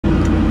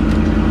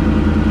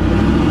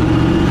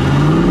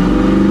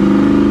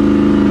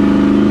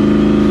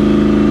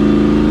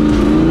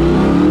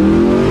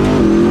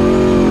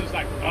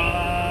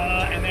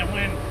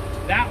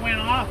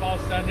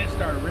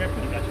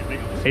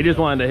He just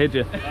wanted to hit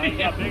you.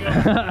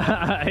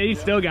 He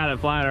still got it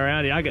flying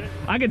around you.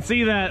 I could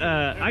see that.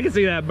 I could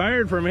see that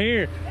bird from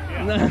here.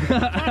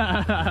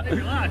 Yeah. Save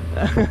your life.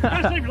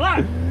 Save your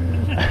life.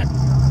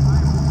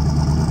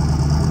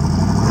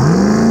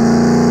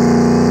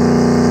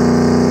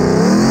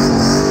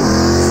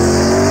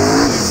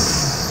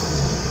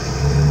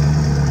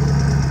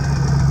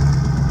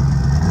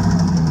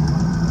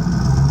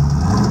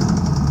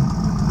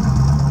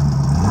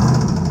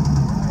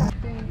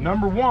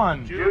 Number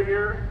one.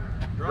 Junior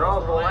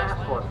draws the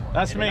last one.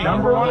 That's me.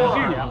 Number one is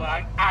you.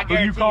 I Who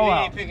you call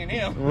out? picking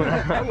him.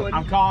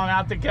 I'm calling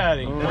out the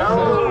Cuddy.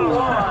 Number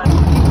one.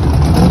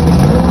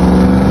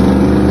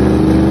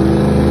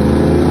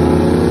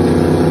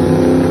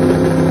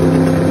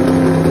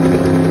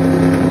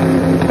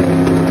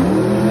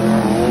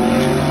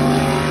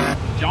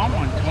 John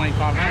won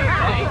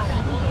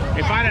 2,500.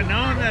 If I'd have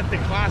known that the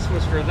class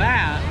was for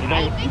that,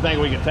 You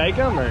think we could take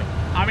them, or?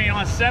 I mean,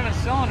 on 7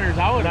 cylinders,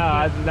 I would.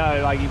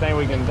 No, like you think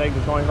we can take the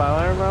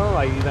 2,500, bro?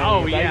 Like you think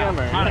Oh we can yeah, take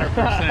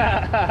them,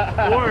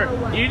 100%. Or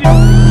you do.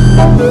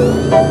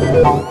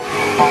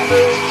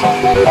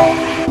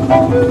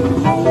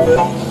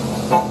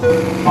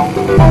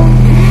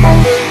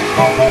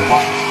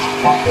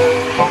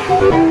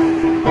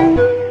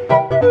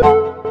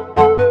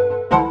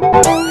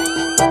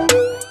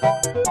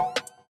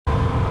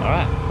 All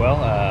right. Well,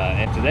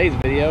 in today's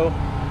video,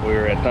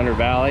 we're at Thunder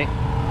Valley.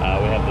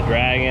 We have the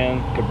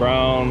Dragon,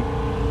 Cabron,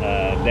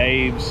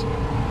 Dave's,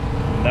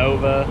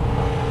 Nova,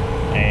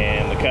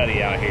 and the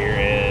Cuddy out here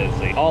is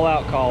the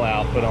all-out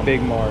call-out put on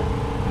Big Marc.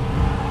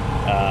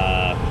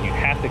 You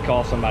have to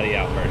call somebody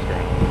out first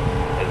round.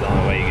 Is the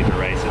only way you get to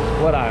race.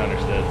 Is what I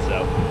understood.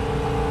 So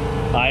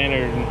I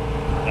entered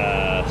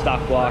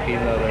stock block,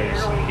 even though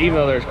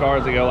there's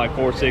cars that go like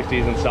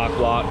 460s in stock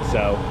block.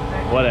 So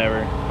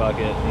whatever, fuck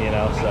it, you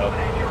know. So.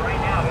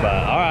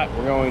 But all right,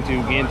 we're going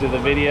to get into the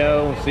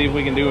video, see if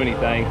we can do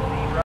anything.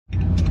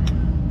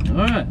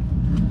 All right,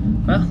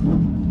 well,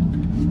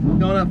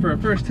 going up for our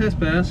first test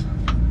pass.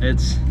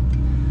 It's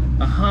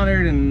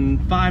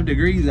 105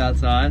 degrees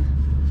outside.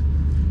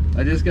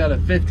 I just got a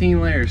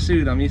 15-layer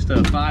suit. I'm used to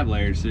a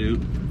 5-layer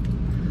suit,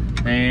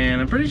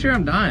 and I'm pretty sure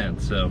I'm dying.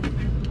 So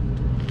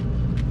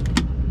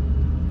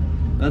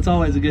that's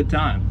always a good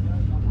time.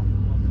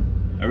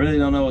 I really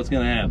don't know what's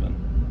gonna happen.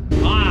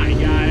 Hi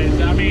guys,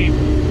 I mean,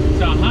 it's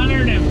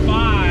 105.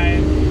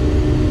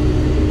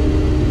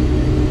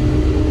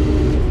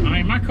 I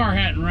mean, my car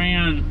hadn't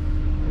ran,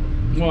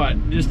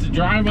 what, just to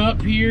drive up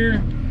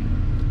here,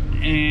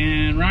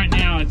 and right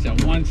now it's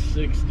at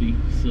 160,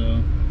 so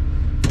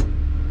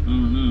I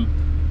don't know.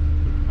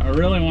 I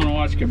really want to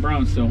watch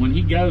Cabron, so when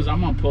he goes, I'm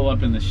gonna pull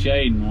up in the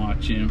shade and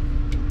watch him.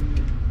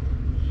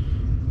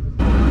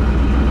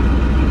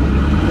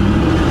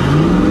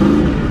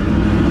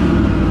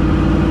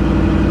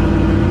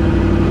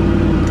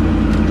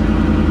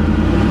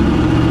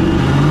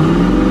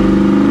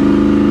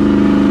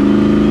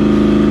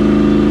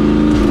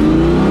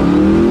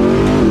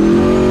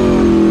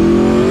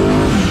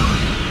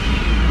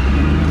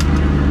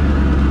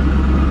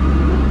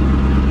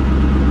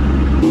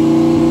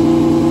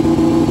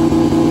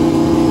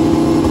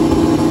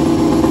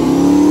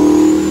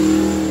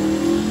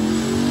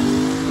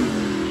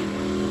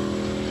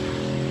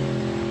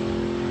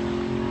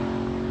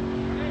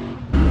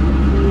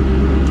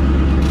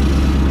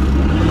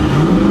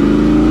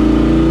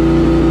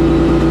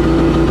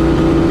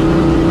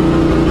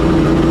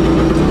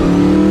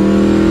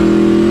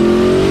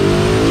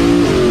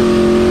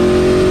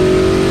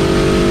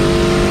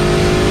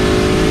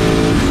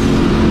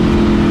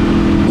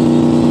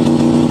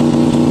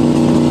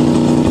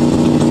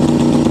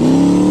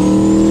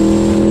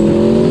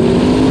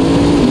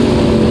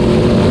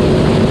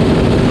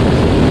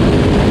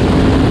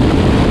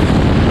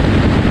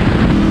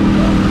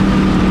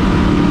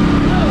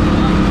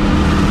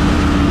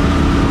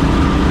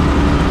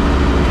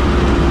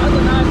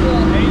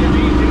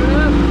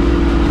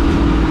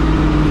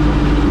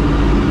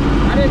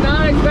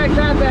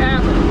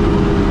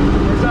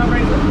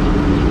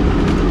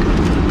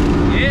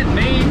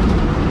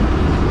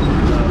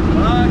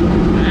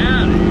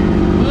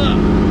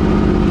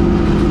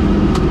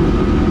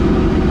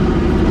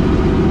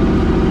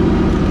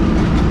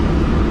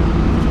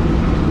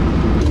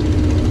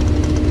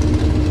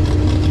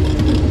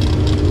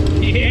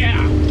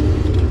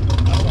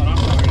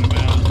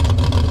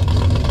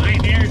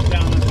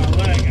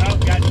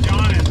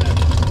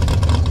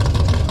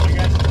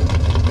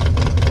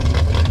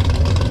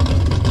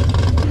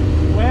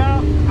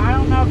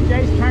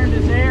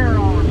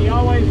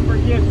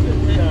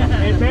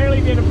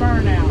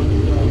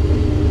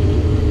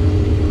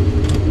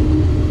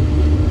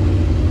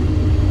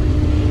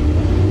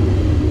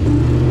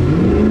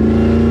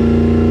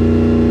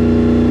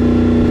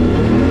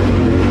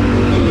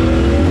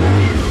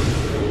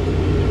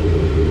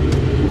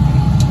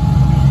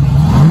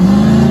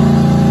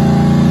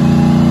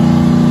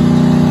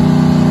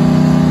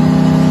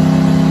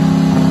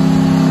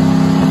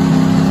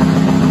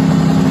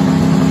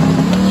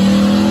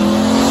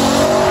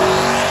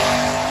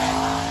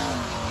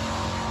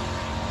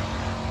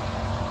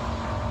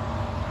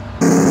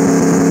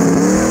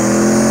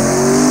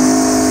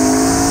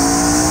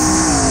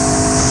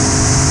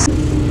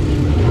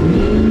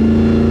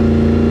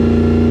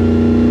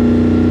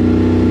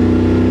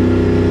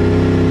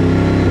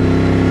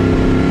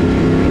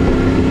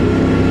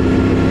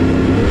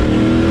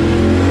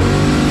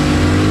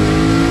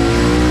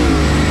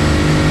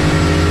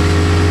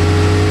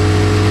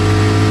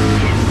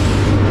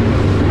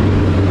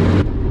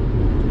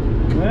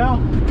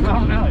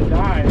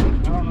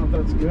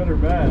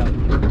 bad.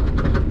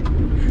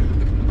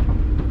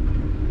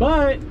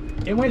 But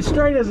it went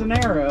straight as an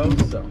arrow,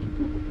 so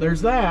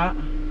there's that.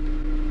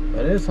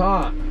 But it's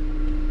hot.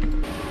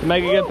 You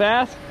make a good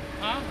pass?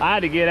 Huh? I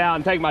had to get out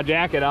and take my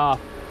jacket off.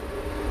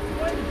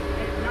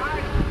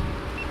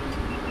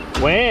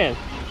 When?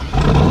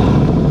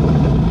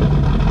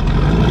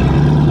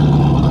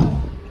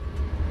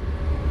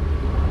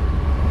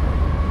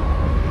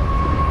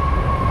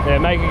 Did it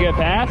make a good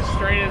pass?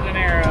 Straight as an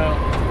arrow.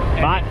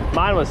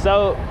 Mine was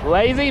so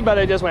lazy, but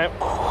it just went.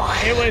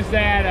 It was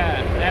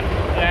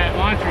that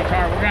launch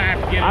retard. We're gonna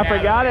have to get it I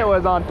forgot it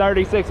was on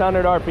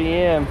 3,600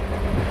 RPM.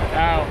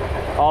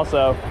 Oh.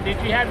 Also. Did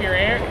you have your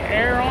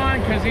air on?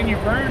 Because in your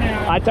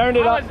burnout. I turned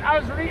it on. I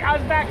was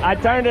back. I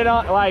turned it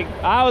on, like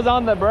I was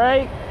on the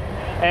brake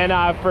and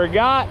I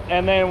forgot,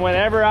 and then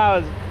whenever I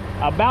was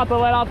about to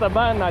let off the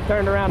button, I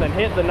turned around and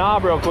hit the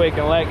knob real quick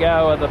and let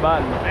go of the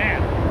button.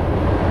 Man,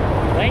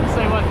 they can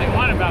say what they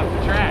want about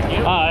the track.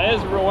 It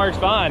works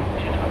fine.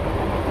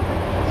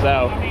 Yeah.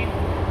 So. I mean,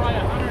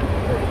 probably 100.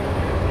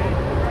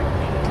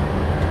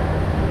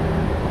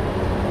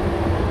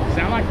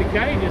 Sound like the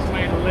K just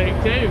made a lick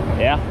too.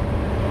 Yeah.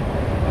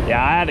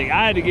 Yeah, I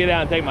had to get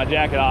out and take my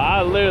jacket off.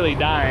 I was literally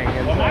dying.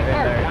 Well, my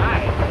car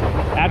died.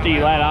 After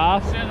you let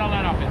off? As soon as I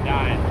let off, it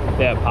died.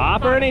 Did it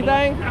pop or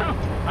anything? No,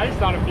 I just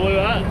thought it blew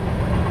up.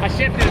 I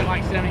shipped it at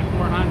like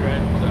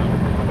 7,400, so.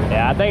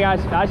 Yeah, I think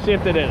I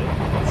shifted it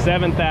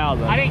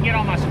 7,000. I didn't get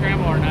on my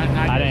scramble or nothing.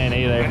 I didn't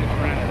either. I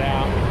just ran it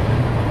out.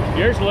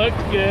 Yours looked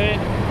good.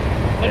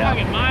 Looked like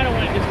it might have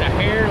went just a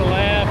hair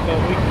left, but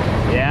we.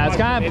 Yeah, it's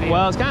kind of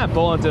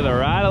pulling to the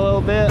right a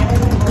little bit.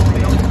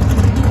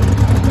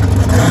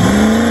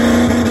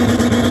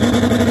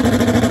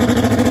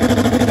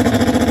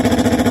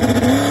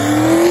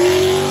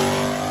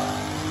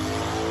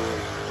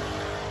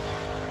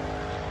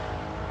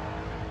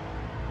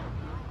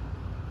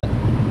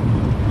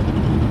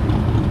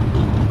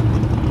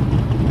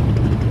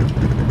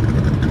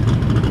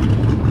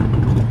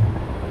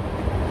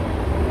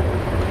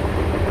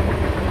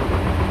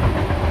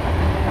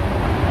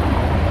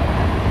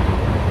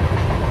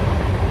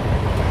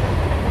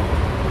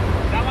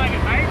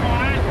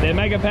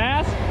 Make a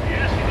pass?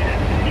 Yes,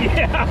 you did.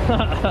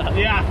 Yeah.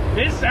 Yeah.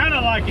 It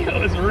sounded like it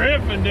was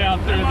ripping down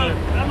through the.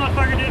 That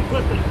motherfucker didn't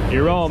put the.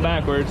 You're rolling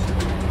backwards.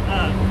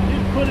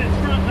 Didn't put its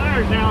front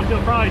tires down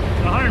until probably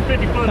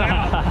 150 foot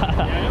out.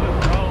 Yeah, it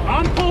was rolling.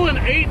 I'm pulling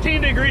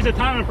 18 degrees of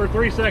timing for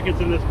 3 seconds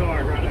in this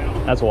car right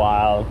now. That's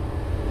wild.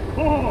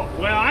 Oh.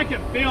 Well, I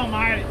could feel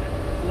my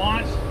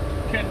launch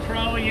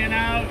control, you know,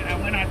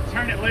 and when I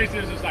turned it loose, it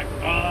was just like,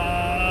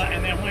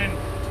 and then when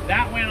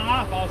that went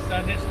off, all of a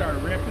sudden it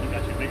started ripping.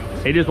 Got you big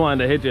on He just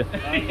wanted to hit you.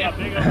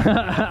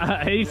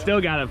 Yeah. He still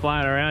got it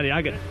flying around you.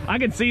 I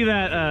could see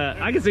that.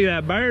 I could see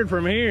that bird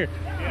from here.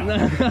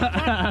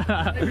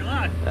 Yeah. Save your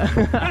life.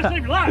 Gotta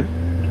save your life.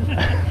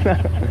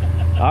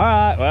 All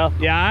right. Well,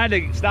 yeah, I had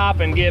to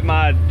stop and get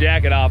my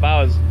jacket off.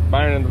 I was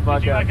burning the fuck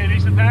Did you up. like a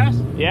decent pass?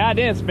 Yeah, I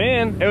didn't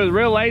spin. It was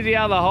real lazy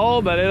out of the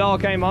hole, but it all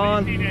came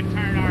on. We need to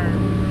turn our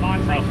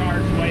launch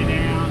retards way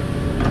down.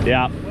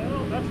 Yeah.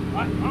 Well,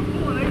 I'm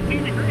pulling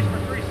 18 degrees for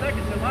 3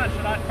 seconds in mine.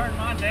 Should I turn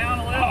mine down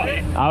a little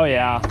bit? Oh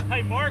yeah.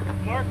 Hey, Mark,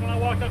 when I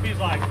walked up, he's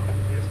like,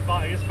 it's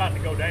about to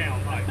go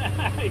down. Like,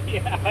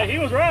 Yeah. hey, he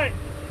was right.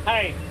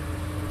 Hey,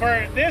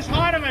 for this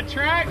hot of a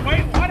track,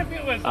 wait, what if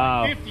it was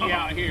like 50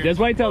 out here? Just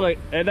wait till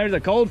there's a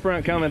cold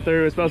front coming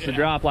through. It's supposed to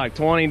drop like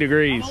 20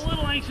 degrees. I'm a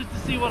little anxious to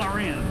see what I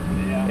ran.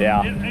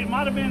 Yeah. It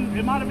might have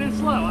been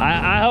slow.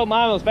 I hope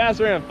mine was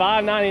faster than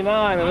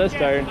 599 in this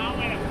turn. I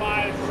went at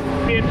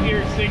 550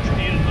 or 60.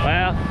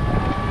 Well,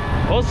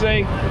 we'll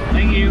see.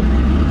 Thank you.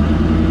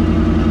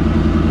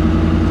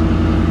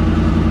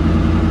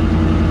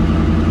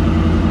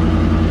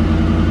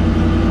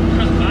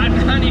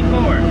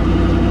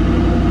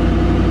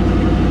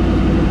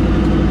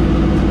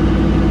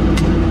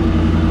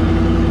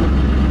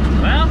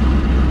 Well,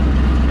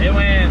 it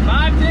went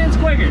 5/10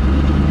 quicker.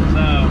 So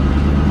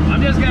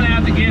I'm just gonna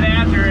have to get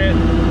after it.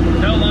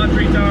 No launch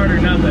retard or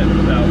nothing.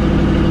 So,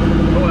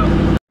 oh well.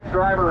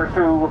 Driver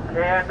who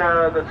and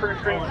the True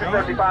Stream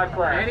 275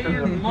 class. Eddie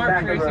and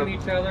Marc racing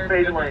each other.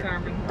 Phase lane.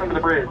 Under the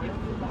bridge.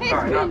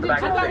 Sorry, not the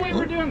back I of the thought we stage.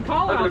 were doing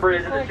call Under the outs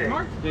bridge just in the like shade.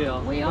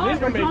 Marksville. We are.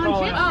 We're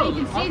drawing chips so you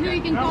can see who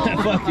you can call.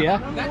 Fuck yeah.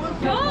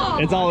 Cool.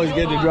 It's always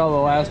good to draw the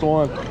last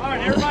one. All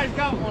right, everybody's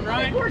got one,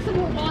 right? Pour some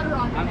more water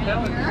on I'm it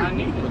telling you, I here.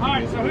 need it. All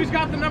right, so who's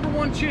got the number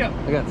one chip?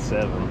 I got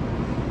 7.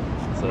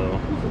 So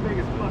Who's the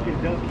biggest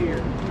fucking duck here?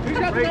 Who's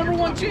got the number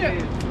one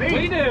chip?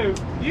 We do.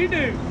 You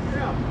do.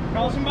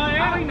 Call somebody I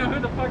out. don't even know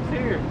who the fuck's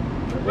here.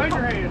 Raise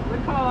your hand. We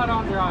call out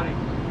Andrade.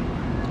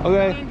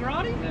 okay.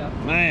 Andrade? Yeah.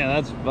 Man,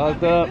 that's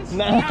fucked up.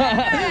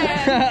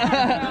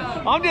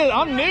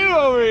 I'm new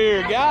over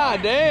here.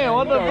 God damn,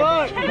 what the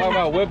fuck? Talk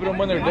about whipping them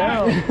when they're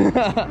down.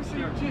 See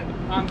your chip.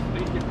 I'm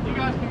speaking. You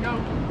guys can go.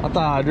 I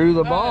thought I drew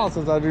the ball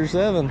since I drew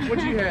 7.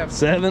 What'd you have?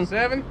 7?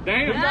 7?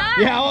 Damn.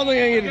 Yeah, I wasn't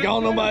gonna get to call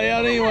nobody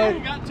out You anyway.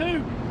 got 2.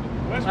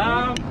 What do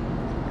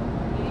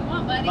you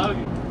want, buddy?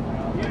 Logan.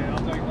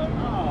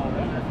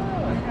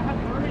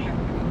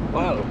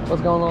 Wow,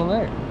 what's going on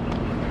there?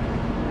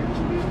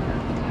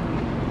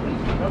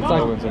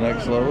 Logan's an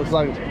ex-low. It's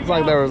like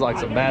there was like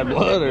some bad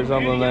blood or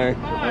something there.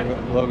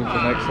 Logan's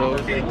an ex-low.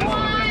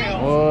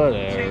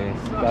 Whatever.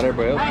 Got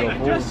everybody else to go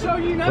forward. So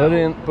you know,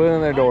 Put it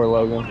in their door,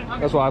 Logan.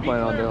 That's what I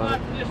plan on doing.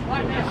 just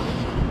right now,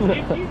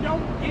 if you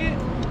don't get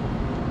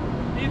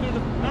either the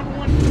number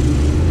one.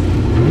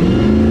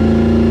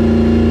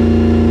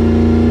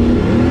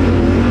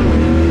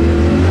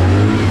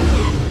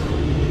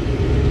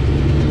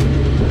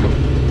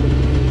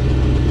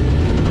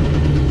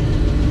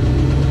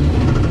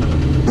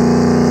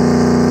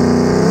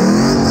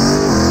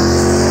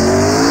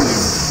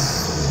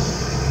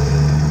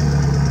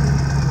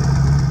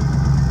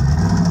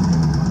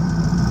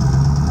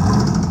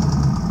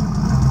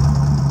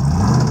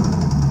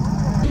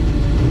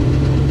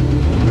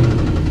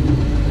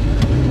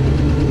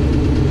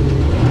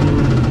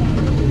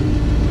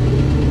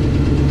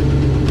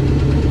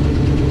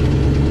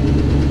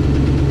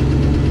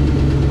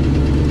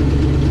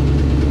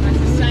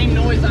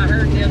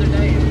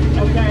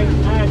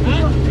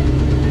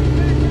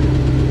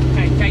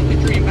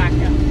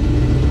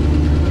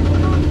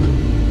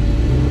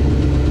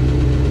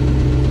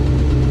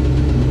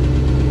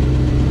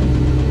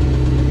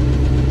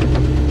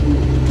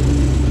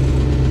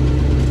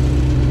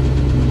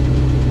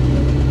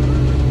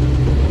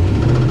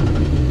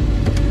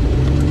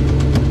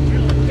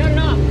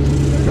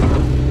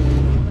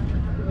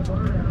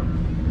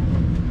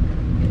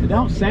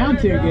 Don't sound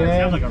too good.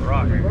 Sounds like a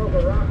rocker.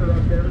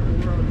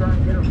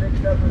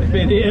 If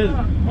it is,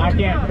 I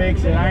can't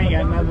fix it. I ain't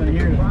got nothing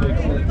here to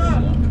fix it.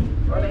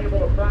 So. Unable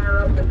to fire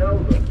up the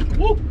Nova.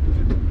 Woo!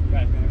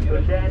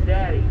 The Dad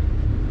Daddy.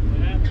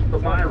 The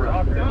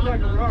Myra. Sounds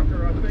like a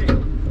rocker, I think.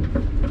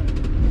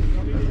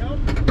 Need help?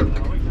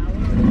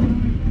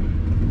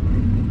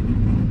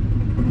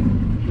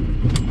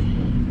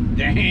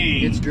 Dang.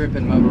 It's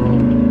dripping motor oil.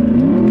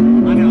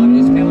 I know, I'm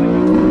just telling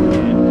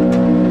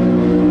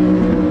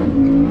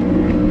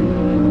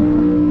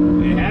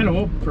It had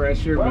oil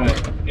pressure,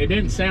 but it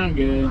didn't sound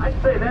good.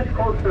 I'd say that's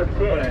close to a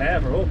 10. What I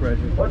have for oil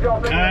pressure. What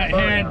y'all think? It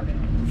had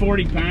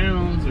 40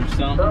 pounds or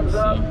something. Thumbs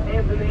up, So.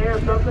 hands in the air,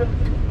 something.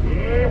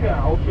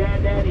 Yeah, old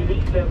Dad Daddy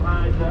heats them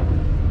highs up.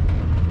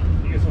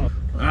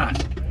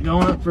 Alright,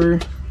 going up for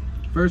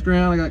first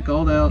round. I got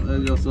called out,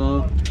 as y'all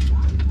saw,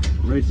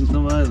 racing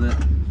somebody that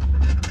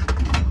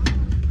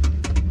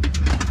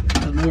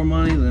had more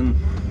money than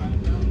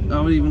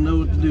I would even know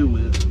what to do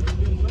with.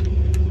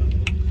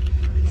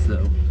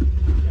 So,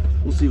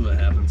 we'll see what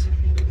happens.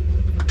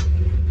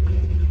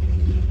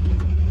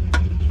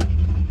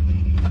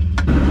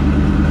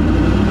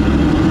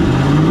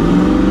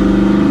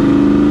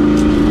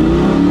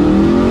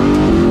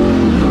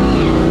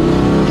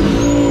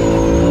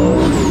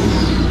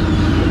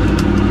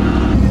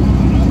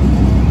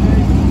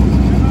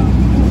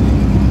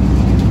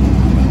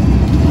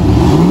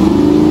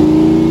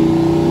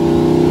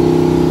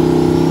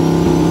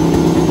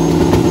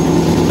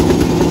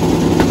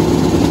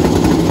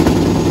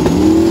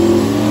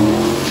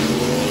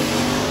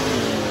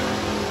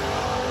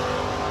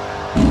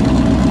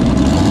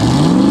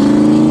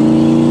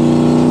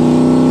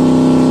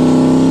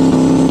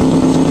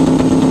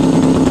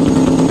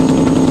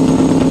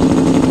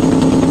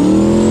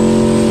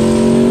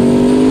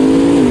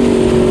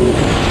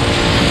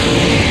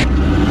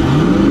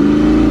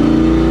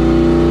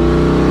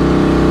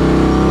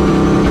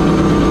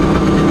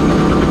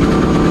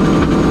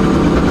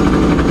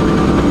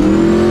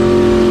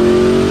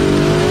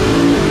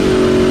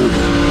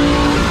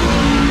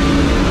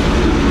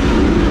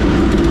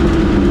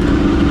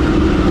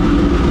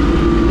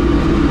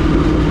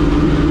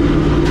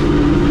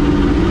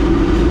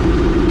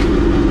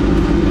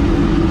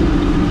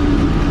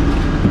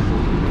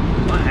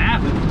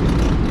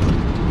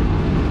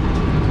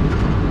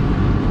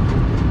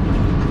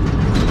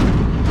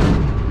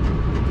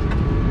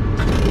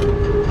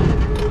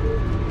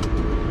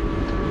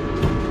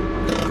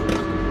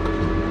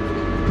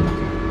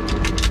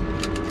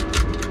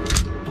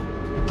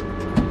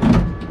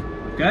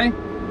 Okay.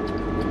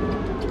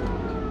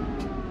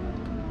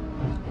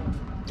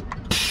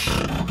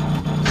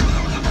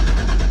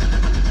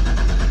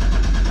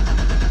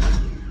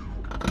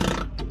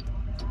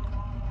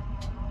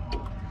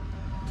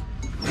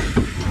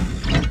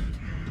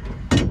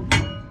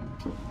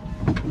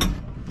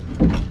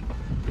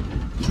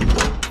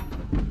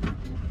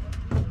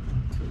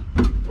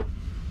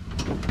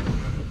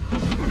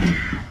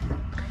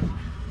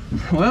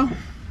 Well,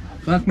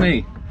 fuck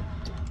me.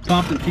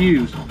 Popped the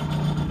fuse.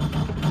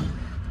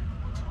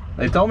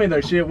 They told me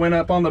their shit went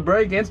up on the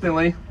brake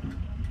instantly.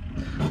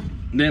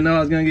 Didn't know I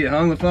was gonna get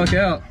hung the fuck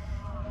out.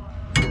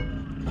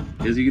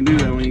 Cause you can do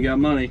that when you got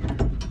money.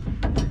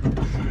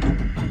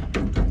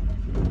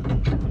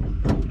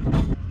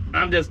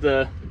 I'm just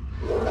a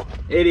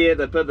idiot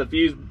that put the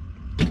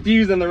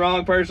fuse in the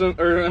wrong person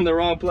or in the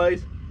wrong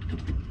place.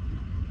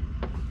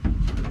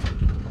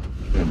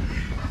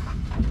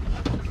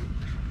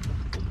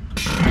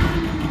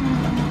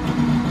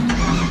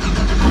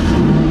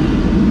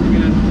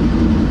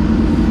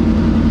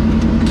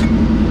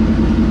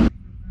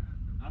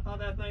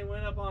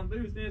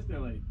 Boost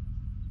instantly.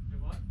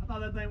 I thought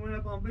that thing went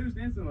up on boost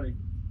instantly.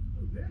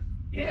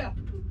 Yeah.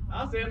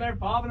 I was sitting there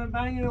popping and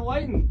banging and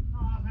waiting. Oh,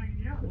 I was hanging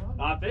you out, well.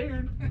 I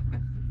figured.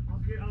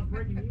 I was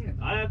breaking you in.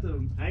 I'd have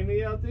to hang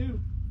me out too.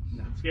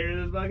 I'm scared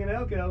of this fucking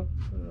Elko.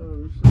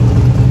 Oh, shit.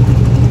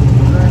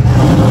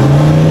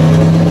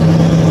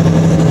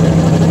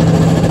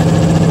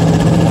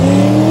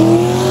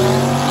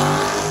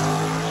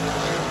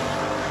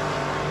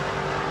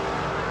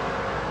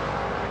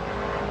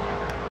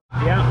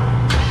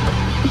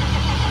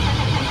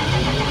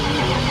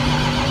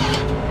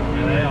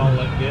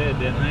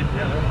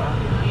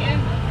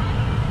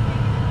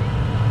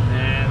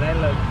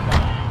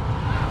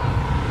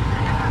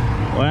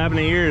 What happened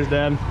to yours,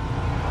 Dad?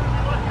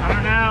 I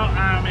don't know.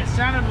 It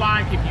sounded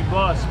like if you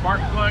blow a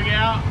spark plug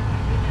out,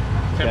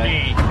 to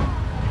me,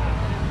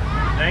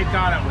 they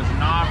thought it was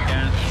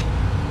knocking.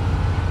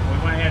 We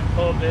went ahead and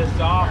pulled this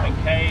off in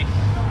case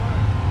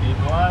it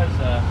was,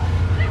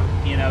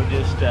 you know,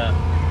 just a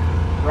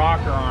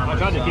rocker arm. I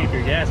tried to keep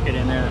your gasket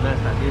in there the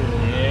best I could.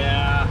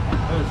 Yeah.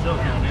 There was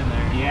silicone in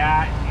there.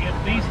 Yeah.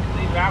 These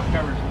valve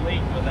covers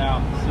leak without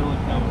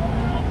silicone.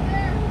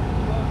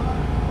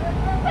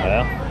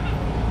 Well.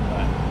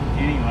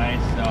 Anyway,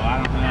 so I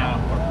don't know.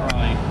 We're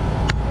probably,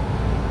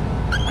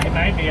 it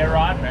may be a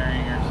rod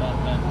bearing or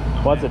something.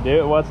 What's it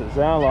do? What's it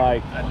sound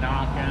like? A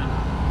knocking.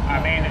 I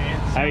mean,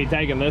 it's. Have you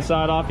taken this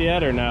side off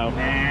yet or no?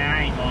 Nah,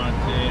 I ain't going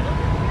to.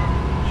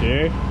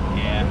 Sure?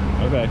 Yeah.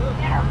 Okay.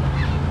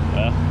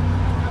 Well.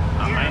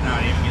 I may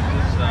not even get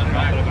this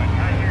back.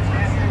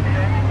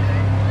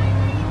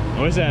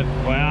 What's that?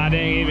 Well, I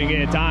didn't even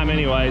get time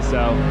anyway,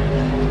 so.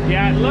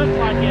 Yeah, it looked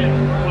like it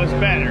was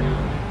better.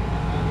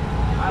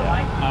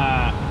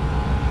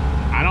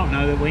 I don't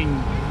know that we can.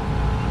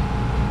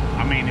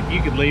 I mean, if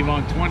you could leave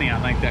on 20, I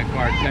think that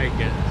car would take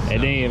it. So. It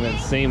didn't even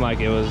seem like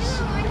it was.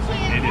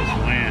 It just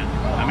went.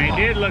 I mean, it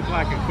did look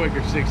like a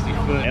quicker 60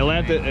 foot. It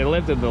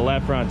lifted the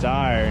left front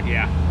tire.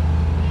 Yeah.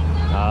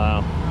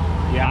 I don't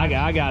know.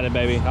 Yeah, I got it,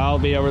 baby. I'll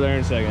be over there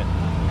in a second.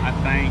 I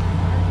think,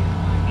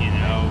 you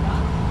know,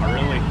 I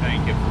really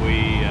think if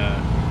we, I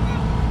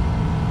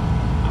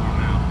don't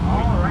know,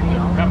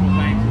 there's a couple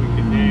things we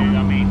could do.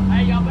 I mean,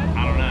 I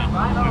don't know. We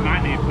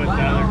might need to put the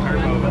other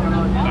turbo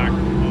back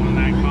on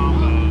that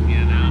combo,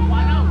 you know.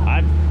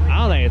 I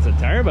don't think it's a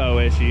turbo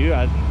issue.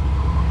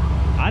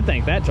 I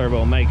think that turbo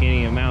will make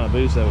any amount of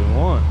boost that we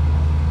want.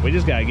 We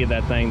just gotta get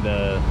that thing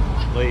to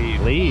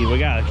leave. We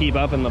gotta keep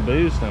up in the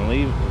boost and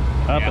leave,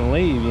 and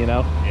leave, you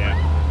know. Yeah.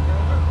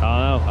 I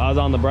don't know. I was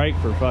on the brake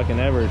for fucking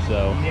ever,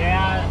 so.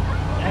 Yeah,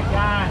 that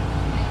guy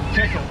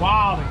took a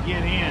while to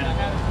get in.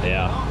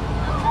 Yeah.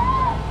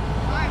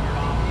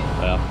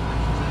 Well.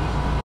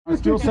 I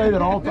still say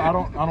that I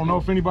don't know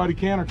if anybody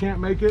can or can't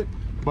make it,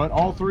 but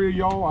all three of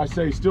y'all, I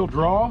say still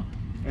draw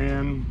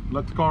and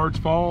let the cards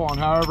fall on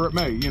however it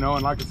may, you know.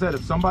 And like I said,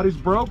 if somebody's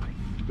broke,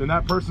 then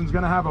that person's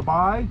gonna have a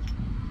buy.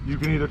 You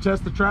can either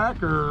test the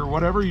track or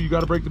whatever. You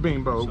got to break the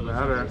beam, Bo.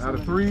 Out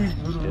of three,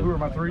 who are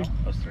my three?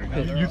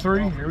 You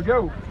three. Here we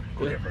go.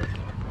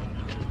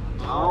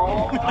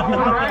 All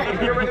right,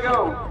 here we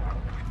go.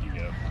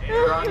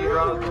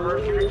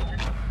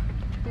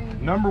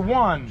 Number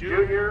one.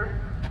 Junior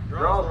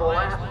draws the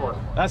last one.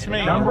 That's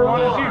me. Number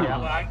one is you.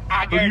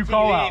 I Who you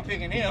call out?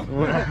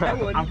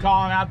 I'm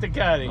calling out the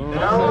Cuddy.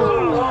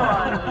 Number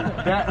one.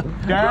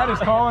 Dad is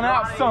calling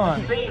out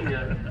son.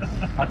 Senior.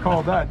 I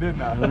called that,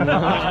 didn't I?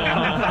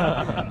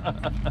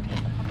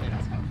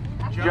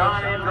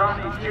 John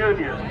Androni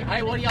Jr.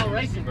 Hey, what are y'all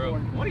racing for?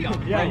 What are y'all?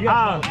 Yeah, you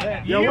gotta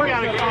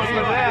go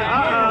with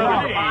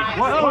that.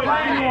 What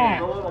lane you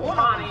want? A little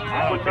funny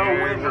with no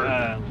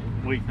winner.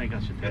 What do you think I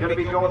should take? Gonna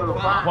be going to the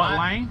front. What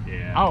lane?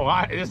 Yeah. Oh,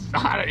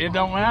 it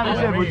don't matter. I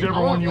said whichever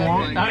one you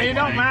want. No, it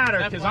don't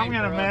matter because I'm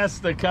gonna mess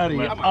the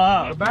Cuddy up.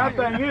 The bad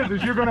thing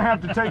is you're gonna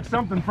have to take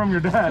something from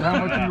your dad.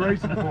 How much are you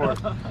racing for?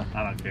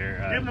 I don't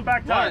care. Give him the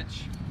back tire.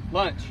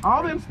 Lunch.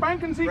 All them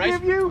spankings he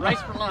give you?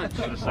 Race for lunch.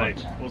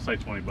 We'll say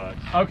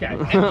 $20. Okay.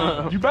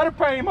 You better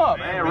pay him up.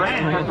 Man,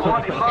 ran for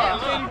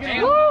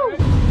 $20. Woo!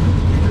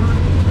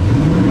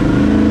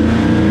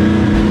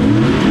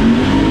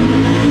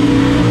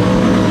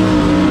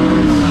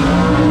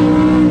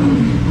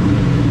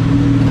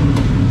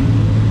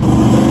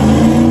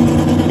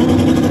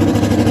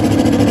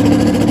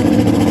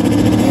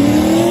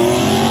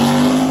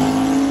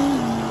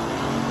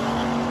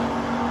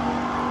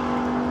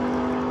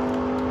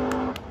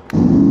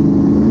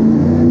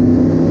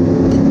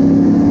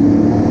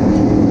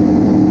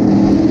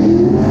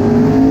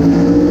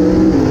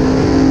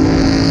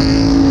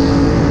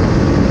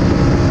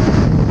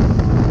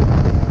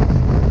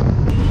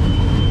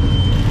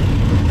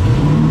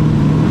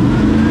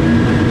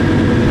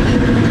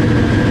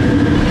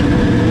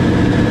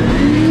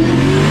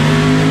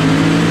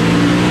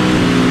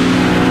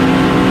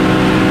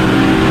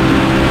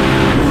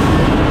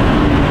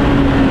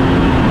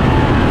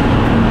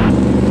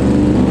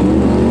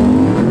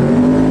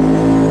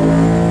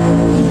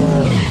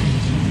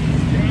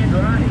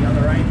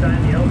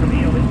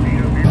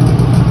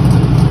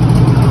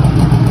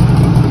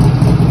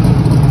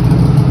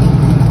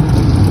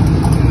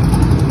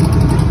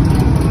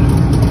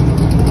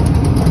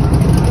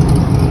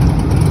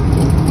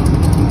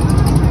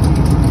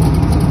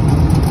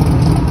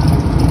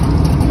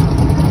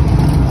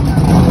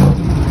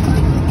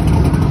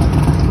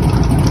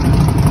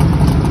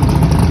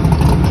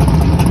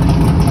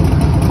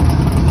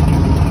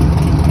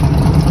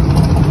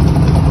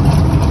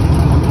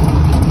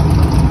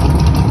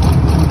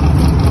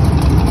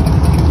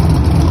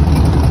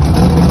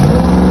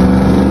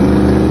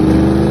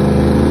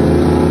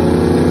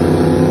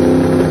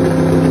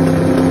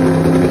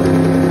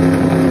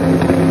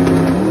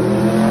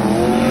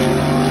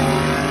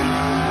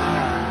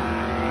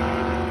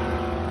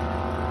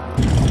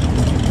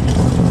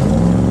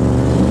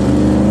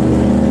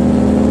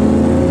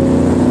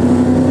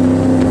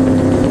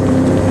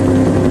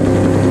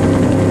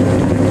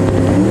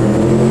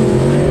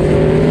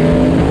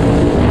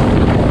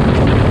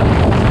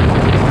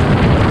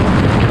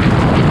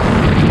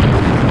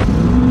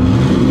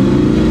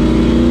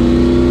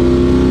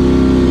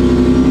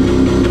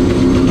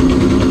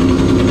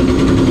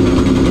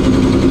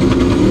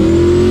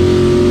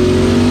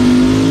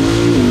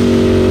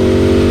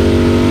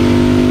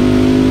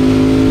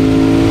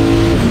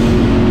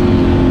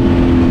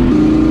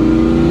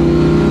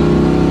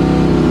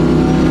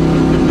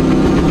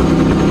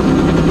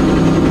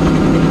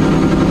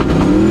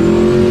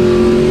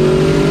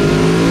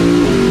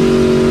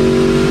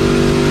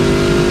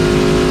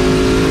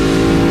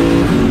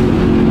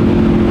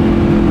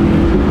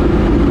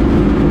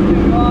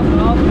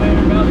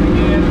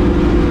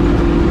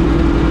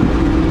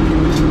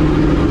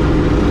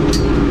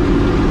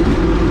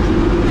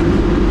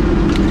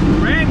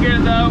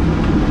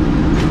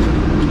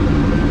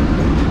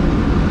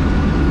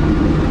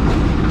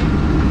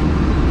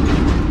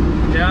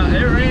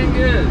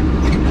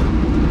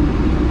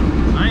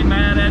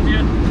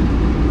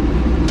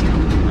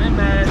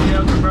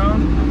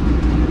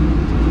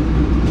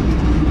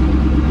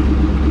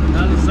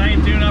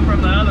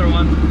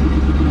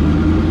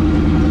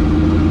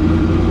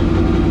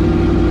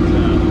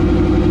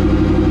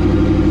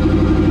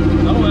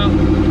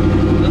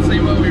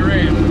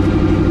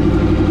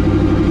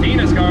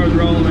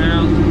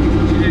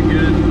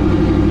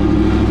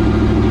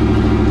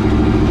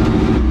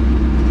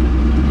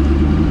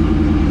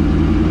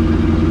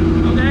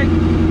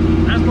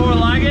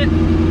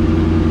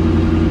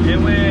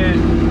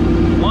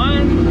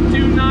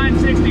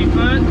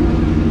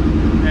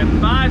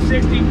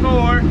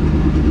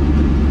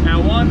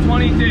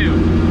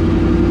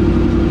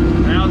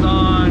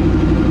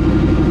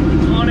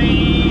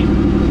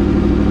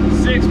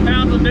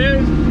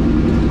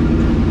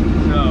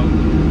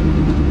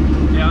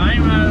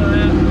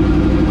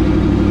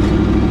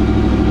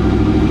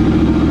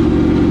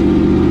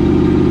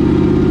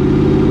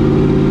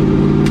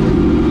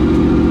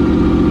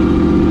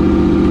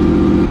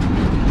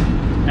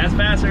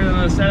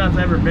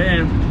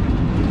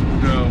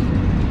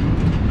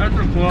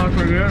 Well, that's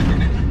pretty good.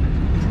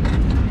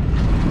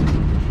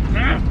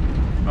 Yeah,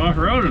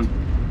 off-roading.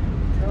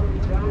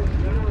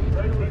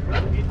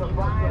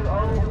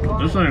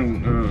 This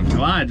thing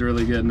glides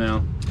really good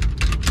now.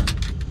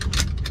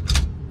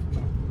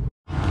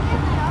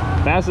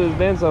 Fastest it's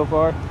been so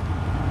far.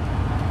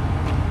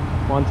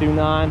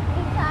 129.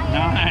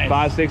 Nice.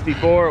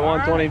 564 at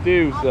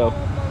 122. So.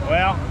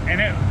 Well,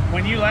 and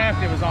when you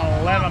left, it was on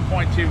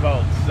 11.2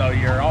 volts. So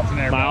your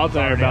alternator. My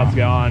alternator belt's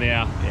gone.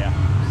 Yeah. Yeah.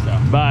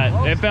 So.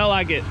 But it felt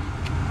like it.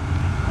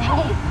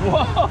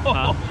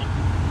 Whoa.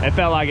 It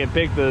felt like it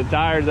picked the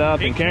tires up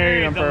and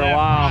carried them for a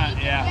while.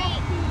 Front, yeah.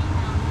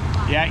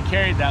 Yeah, it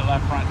carried that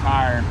left front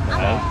tire.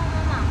 So.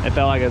 It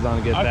felt like it was on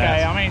a good Okay,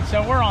 fast. I mean,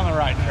 so we're on the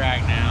right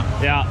track now.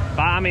 Yeah,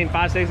 I mean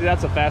 560.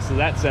 That's the fastest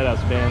that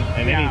setup's been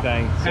in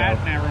anything. So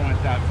Pat never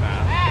went that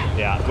fast.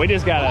 yeah, we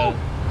just gotta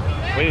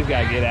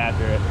get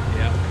after it.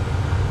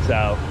 Yeah.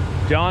 So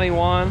Johnny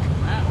won.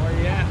 Matt, where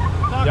you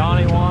at?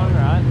 Johnny won,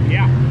 right?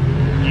 Yeah.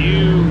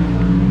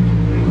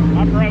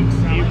 I broke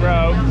some. You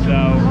broke, so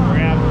we're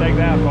gonna have to take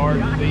that apart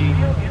and see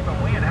what's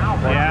going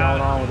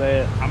on with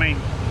it. I mean,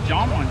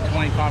 John won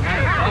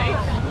 2,500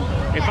 bucks.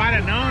 If I'd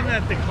have known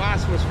that the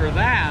class was for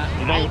that,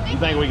 You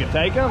think we could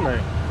take them, or?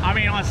 I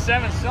mean, on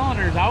 7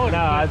 cylinders, I would.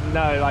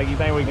 No, like you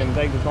think we can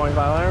take the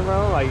 2,500 from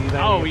them? Like you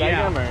think we can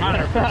take them, or?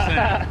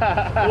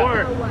 100%.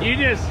 Or you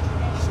just,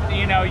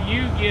 you know,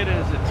 you get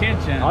his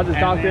attention. I'll just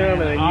talk to him,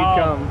 and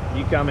then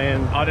you come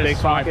in, I'll just big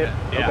swipe pocket.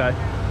 it. Yeah. Okay.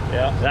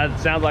 Yeah, that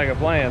sounds like a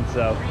plan.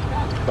 So,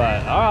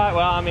 but all right.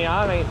 Well, I mean,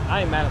 I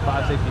ain't mad at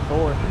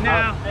 564.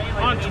 Now,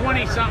 on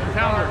 20-something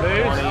pounds of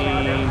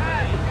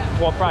boost.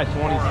 Well, probably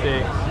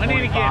 26. I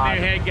need to get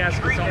new head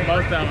gaskets on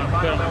both of them and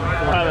put them on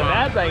 45. Well, the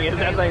bad thing is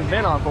that thing's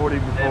been on 40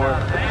 before.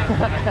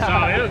 So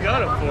it'll go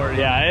to 40.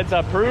 Yeah, it's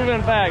a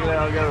proven fact that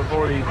it'll go to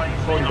 40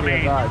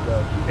 PSI.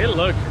 So It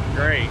looked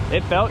great.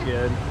 it felt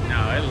good. No,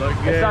 it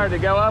looked good. It started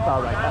to go up. I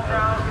was like,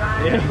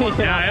 uh-oh.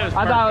 No, it was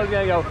I thought it was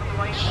gonna go.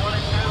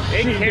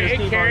 It Just carried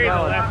keep the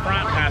on going. left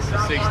front past the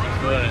 60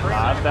 foot.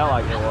 I felt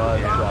like it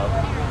was.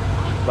 So.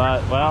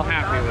 But well, I'm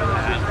happy with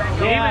that.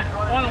 Yeah. Even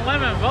on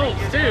 11 volts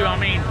too. I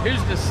mean,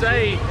 who's to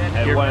say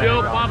your wasn't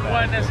fuel wrong pump back.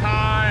 wasn't as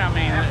high? I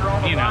mean,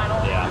 you know.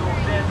 yeah.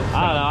 I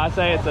don't know. I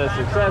say it's a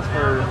success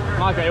for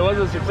Michael. It was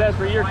a success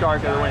for your car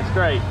because it went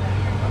straight.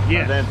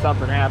 Yes. But then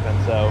something happened.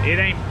 So It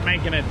ain't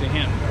making it to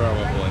him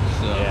probably.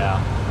 So yeah.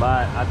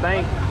 But I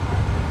think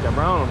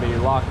Cabron will be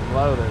locked and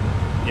loaded.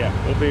 yeah,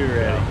 we'll be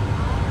ready.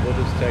 We'll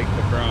just take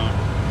the front.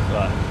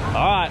 But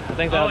all right, I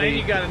think that'll Oh, and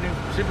be. you got a new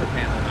super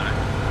panel tonight.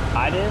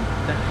 I did.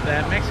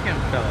 That Mexican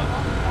fella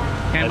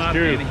came That's up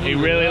true. and He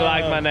really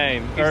liked my loved-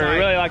 name, he's or like,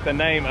 really liked the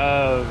name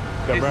of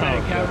He Cabron.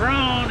 said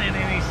Cabron, and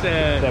then he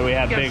said That we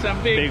have got big,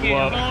 some big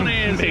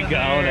cojones big in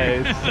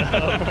there. cojones.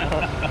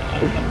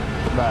 So.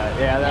 But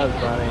yeah, that was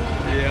funny.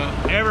 Yeah,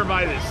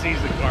 everybody that sees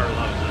the car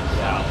loves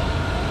it. Yeah.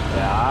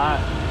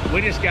 Yeah.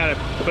 We just got to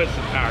put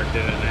some power to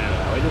it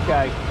now. We just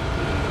got.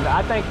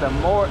 I think the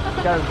more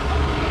because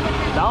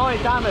the only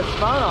time it's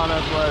fun on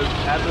us was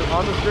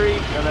on the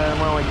street, and then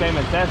when we came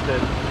and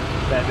tested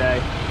that day.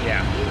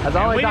 Yeah. That's the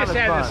And only we time just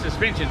it's had fun. the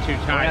suspension too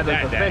We tight had the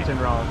that suspension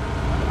day. wrong.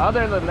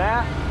 Other than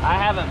that, I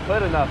haven't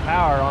put enough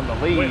power on the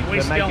lead We to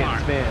make still it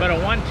aren't. spin. But a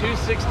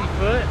 1.260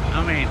 foot,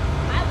 I mean,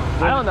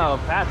 I don't know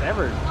if Pat's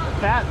ever.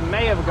 Pat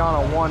may have gone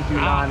a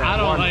 129 at I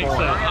don't one think point.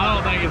 so. I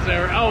don't think it's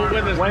ever. Oh,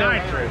 with his When it-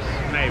 nitrous,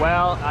 maybe.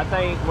 Well, I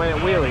think when it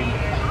wheelied,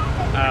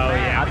 oh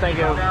yeah. I think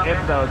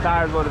if the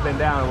tires would have been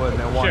down, it would have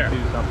been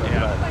 1.2 something.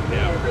 Yeah. But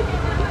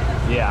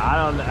Yeah. yeah, I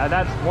don't.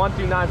 That's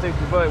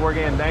 12960 foot. We're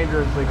getting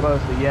dangerously close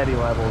to Yeti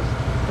levels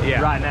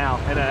Yeah. right now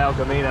in an El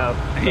Camino.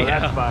 So Yeah.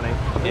 that's funny.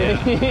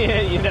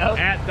 Yeah. You know.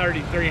 At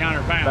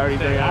 3,300 pounds.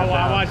 3,300 I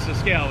pounds. watched the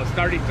scale. It was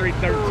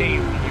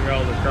 3313 when you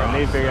rolled across. I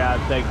need to figure out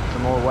how to take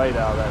some more weight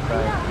out of that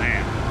thing.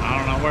 Man, I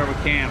don't know where we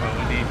can, but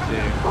we need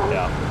to.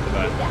 Yeah.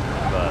 But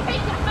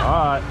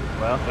All right.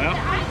 Well, well,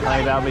 I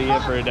think that'll be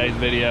it for today's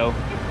video.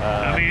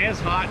 I mean, it's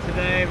hot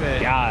today,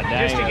 but God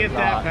dang, just to get it's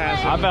that hot.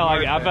 past. I felt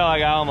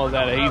like I almost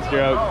had a heat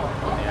stroke,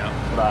 Yeah.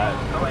 but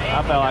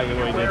I felt like we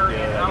did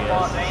good, I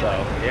guess.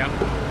 So, Yeah.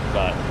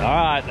 but all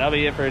right, that'll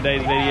be it for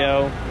today's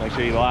video. Make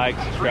sure you like,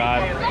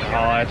 subscribe.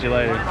 I'll at you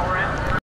later.